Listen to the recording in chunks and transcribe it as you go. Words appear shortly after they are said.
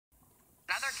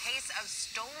another case of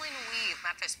stolen weave.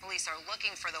 Memphis police are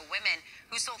looking for the women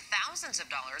who stole thousands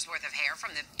of dollars worth of hair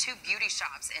from the two beauty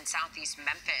shops in southeast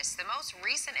Memphis. The most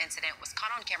recent incident was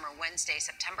caught on camera Wednesday,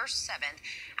 September 7th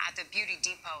at the Beauty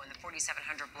Depot in the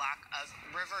 4700 block of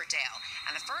Riverdale.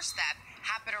 And the first step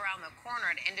happened around the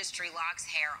corner at Industry Locks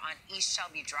Hair on East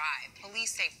Shelby Drive.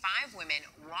 Police say 5 women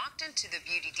walked into the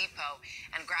Beauty Depot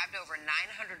and grabbed over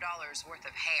 $900 worth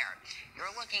of hair.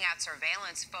 You're looking at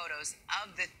surveillance photos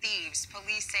of the thieves.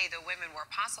 Police say the women were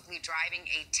possibly driving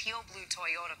a teal blue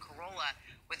Toyota Corolla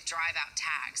with drive-out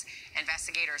tags.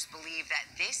 Investigators believe that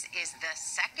this is the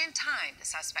second time the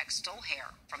suspect stole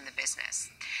hair from the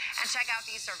business. And check out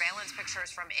these surveillance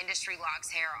pictures from Industry Locks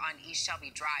Hair on East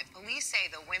Shelby Drive. Police say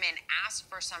the women asked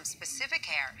for some specific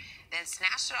hair, then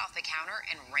snatched it off the counter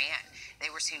and ran. They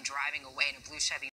were seen driving away in a blue Chevy